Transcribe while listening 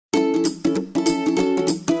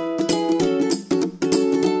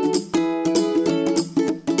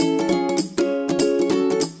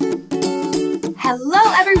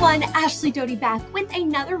everyone, Ashley Doty back with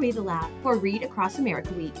another Read Aloud for Read Across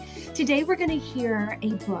America Week. Today we're going to hear a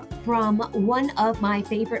book from one of my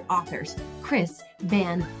favorite authors, Chris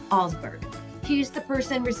Van Allsburg. He's the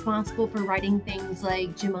person responsible for writing things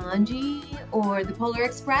like Jumanji or The Polar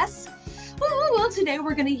Express. Well, today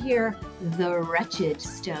we're going to hear The Wretched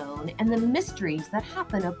Stone and the mysteries that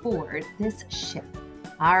happen aboard this ship.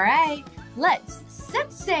 All right, let's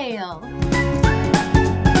set sail.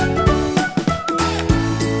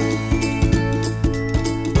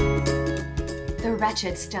 The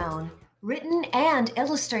Wretched Stone, written and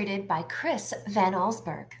illustrated by Chris Van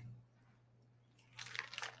Allsburg.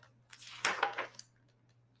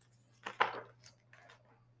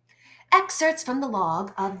 Excerpts from the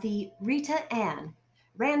log of the Rita Ann,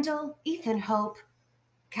 Randall Ethan Hope,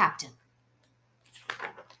 Captain.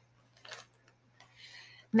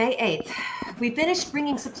 May 8th. We finished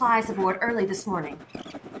bringing supplies aboard early this morning.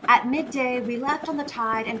 At midday, we left on the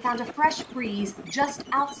tide and found a fresh breeze just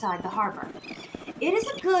outside the harbor. It is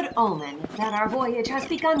a good omen that our voyage has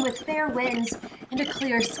begun with fair winds and a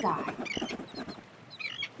clear sky.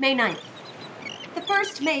 May 9th. The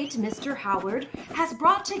first mate, Mr. Howard, has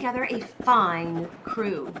brought together a fine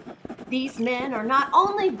crew. These men are not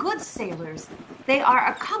only good sailors, they are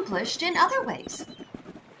accomplished in other ways.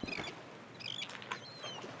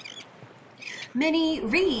 Many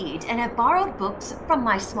read and have borrowed books from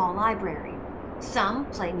my small library. Some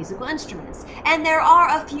play musical instruments, and there are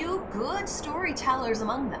a few good storytellers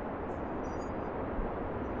among them.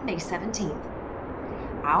 May 17th.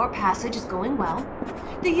 Our passage is going well.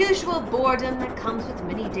 The usual boredom that comes with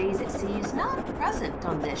many days at sea is not present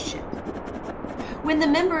on this ship. When the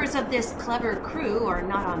members of this clever crew are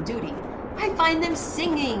not on duty, I find them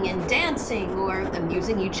singing and dancing or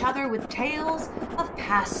amusing each other with tales of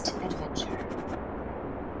past adventure.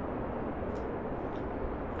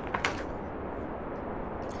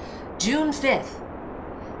 June 5th.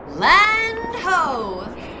 Land ho!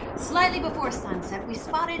 Slightly before sunset, we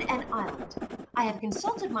spotted an island. I have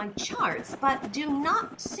consulted my charts, but do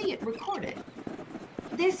not see it recorded.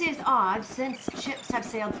 This is odd, since ships have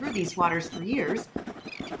sailed through these waters for years.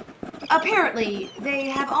 Apparently, they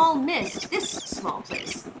have all missed this small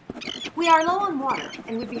place. We are low on water,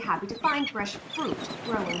 and would be happy to find fresh fruit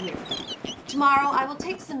growing here. Tomorrow, I will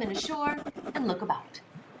take some men ashore and look about.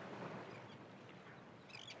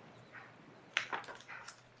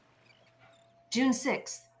 June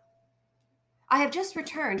 6th. I have just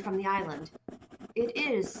returned from the island. It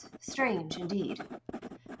is strange indeed.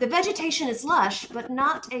 The vegetation is lush, but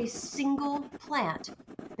not a single plant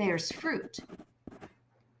bears fruit.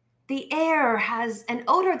 The air has an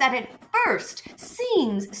odor that at first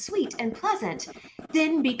seems sweet and pleasant,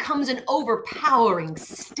 then becomes an overpowering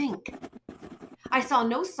stink. I saw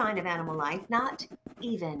no sign of animal life, not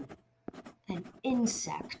even an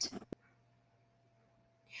insect.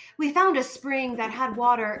 We found a spring that had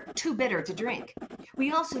water too bitter to drink.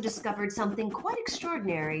 We also discovered something quite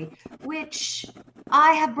extraordinary, which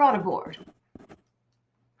I have brought aboard.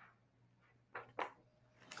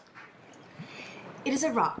 It is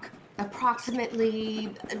a rock,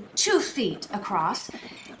 approximately 2 feet across.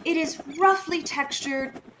 It is roughly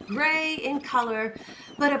textured, gray in color,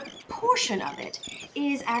 but a portion of it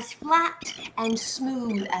is as flat and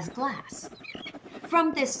smooth as glass.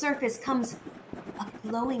 From this surface comes a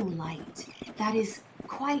glowing light that is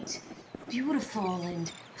quite beautiful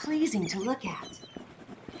and pleasing to look at.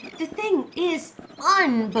 The thing is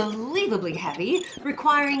unbelievably heavy,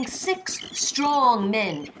 requiring 6 strong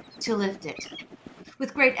men to lift it.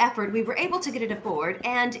 With great effort, we were able to get it aboard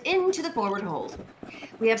and into the forward hold.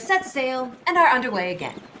 We have set sail and are underway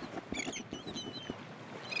again.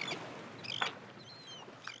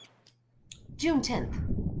 June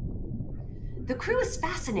 10th. The crew is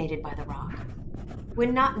fascinated by the rock.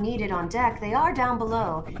 When not needed on deck, they are down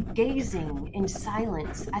below, gazing in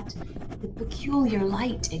silence at the peculiar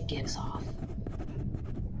light it gives off.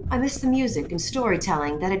 I miss the music and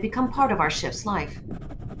storytelling that had become part of our ship's life.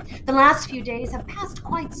 The last few days have passed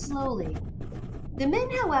quite slowly. The men,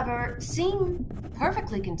 however, seem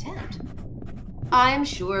perfectly content. I am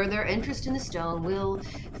sure their interest in the stone will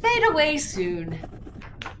fade away soon.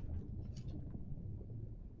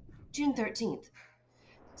 June 13th.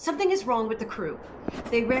 Something is wrong with the crew.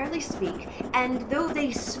 They rarely speak, and though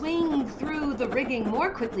they swing through the rigging more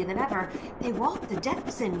quickly than ever, they walk the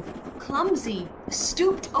decks in clumsy,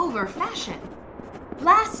 stooped-over fashion.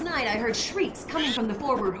 Last night I heard shrieks coming from the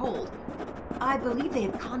forward hold. I believe they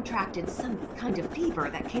have contracted some kind of fever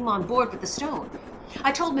that came on board with the stone.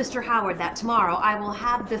 I told Mr. Howard that tomorrow I will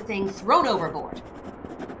have the thing thrown overboard.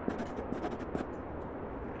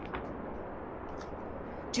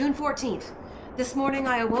 June 14th. This morning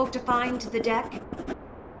I awoke to find the deck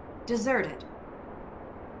deserted.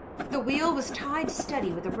 The wheel was tied steady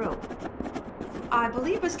with a rope. I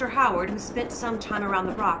believe Mr. Howard, who spent some time around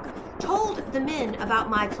the rock, told the men about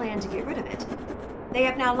my plan to get rid of it. They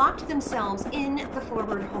have now locked themselves in the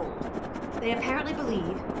forward hold. They apparently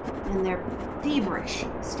believe, in their feverish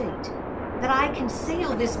state, that I can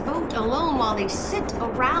sail this boat alone while they sit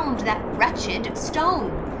around that wretched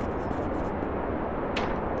stone.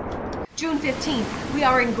 June 15th, we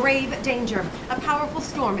are in grave danger. A powerful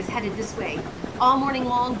storm is headed this way. All morning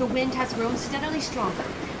long, the wind has grown steadily stronger.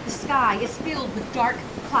 The sky is filled with dark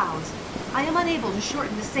clouds. I am unable to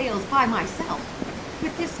shorten the sails by myself.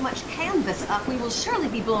 With this much canvas up, we will surely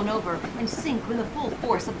be blown over and sink when the full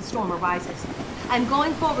force of the storm arises. I'm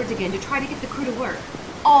going forwards again to try to get the crew to work.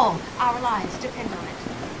 All our lives depend on it.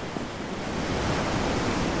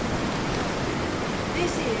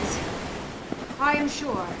 This is, I am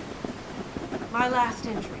sure, my last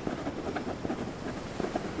entry.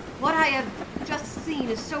 What I have just seen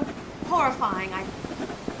is so horrifying, I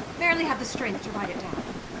barely have the strength to write it down.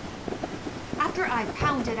 After I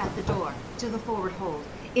pounded at the door to the forward hold,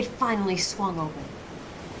 it finally swung open.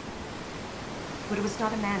 But it was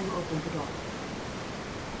not a man who opened the door.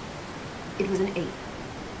 It was an ape.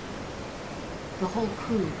 The whole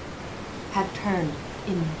crew had turned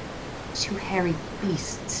into hairy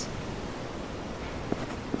beasts.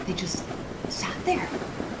 They just sat there,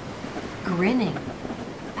 grinning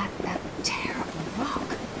at that terrible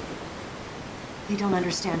rock. They don't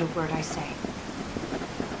understand a word I say.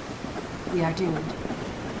 We are doomed.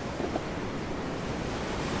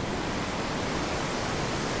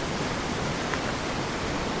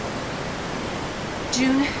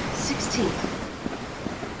 June 16th.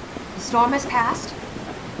 The storm has passed.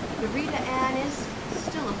 The Rita Ann is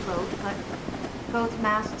still afloat, but both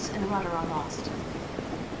masts and rudder are lost.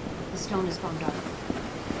 The stone has gone dark.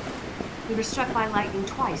 We were struck by lightning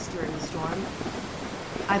twice during the storm.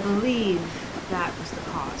 I believe that was the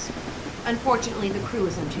cause. Unfortunately, the crew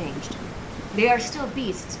is unchanged. They are still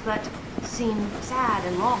beasts, but seem sad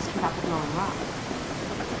and lost without the glowing rock.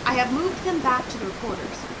 I have moved them back to their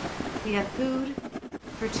quarters. We have food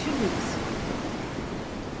for 2 weeks.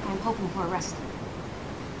 I'm hoping for a rest.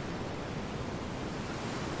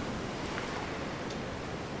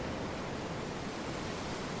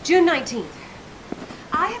 June 19th.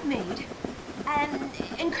 I have made an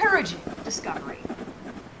encouraging discovery.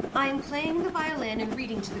 I am playing the violin and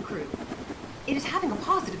reading to the crew. It is having a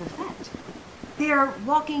positive effect. They are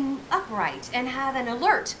walking upright and have an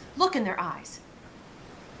alert look in their eyes.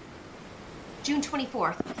 June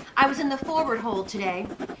 24th. I was in the forward hold today.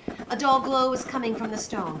 A dull glow is coming from the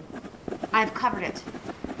stone. I have covered it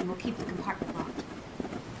and will keep the compartment locked.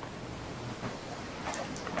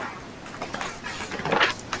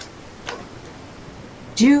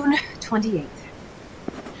 June 28th.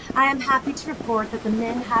 I am happy to report that the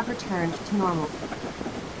men have returned to normal.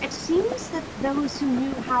 It seems that those who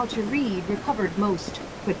knew how to read recovered most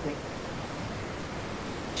quickly.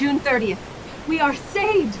 June 30th. We are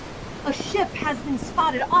saved! A ship has been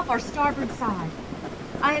spotted off our starboard side.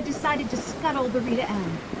 I have decided to scuttle the Rita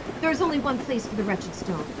Ann. There is only one place for the Wretched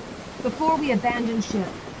Stone. Before we abandon ship,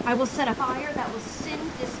 I will set a fire that will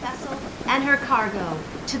send this vessel and her cargo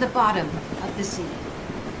to the bottom of the sea.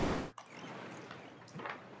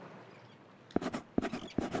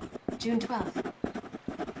 June 12th.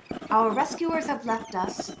 Our rescuers have left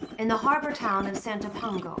us in the harbor town of Santa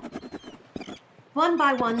Pongo. One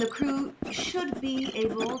by one, the crew should be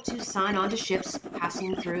able to sign on to ships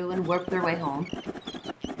passing through and work their way home.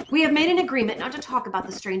 We have made an agreement not to talk about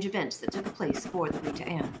the strange events that took place aboard the Rita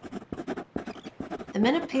Ann. The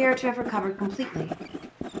men appear to have recovered completely,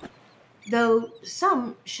 though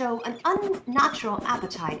some show an unnatural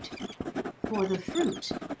appetite for the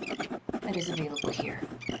fruit that is available here.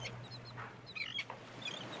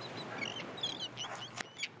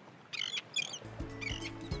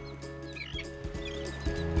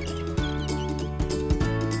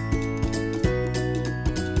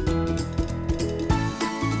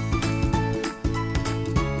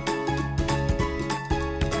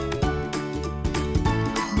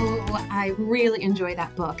 I really enjoy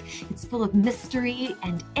that book. It's full of mystery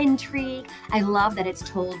and intrigue. I love that it's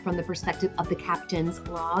told from the perspective of the captain's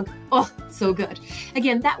log. Oh, so good.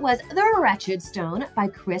 Again, that was The Wretched Stone by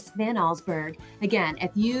Chris Van Allsburg. Again,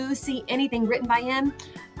 if you see anything written by him,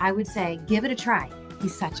 I would say give it a try.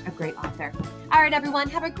 He's such a great author. All right, everyone,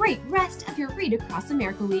 have a great rest of your Read Across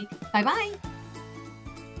America week. Bye-bye.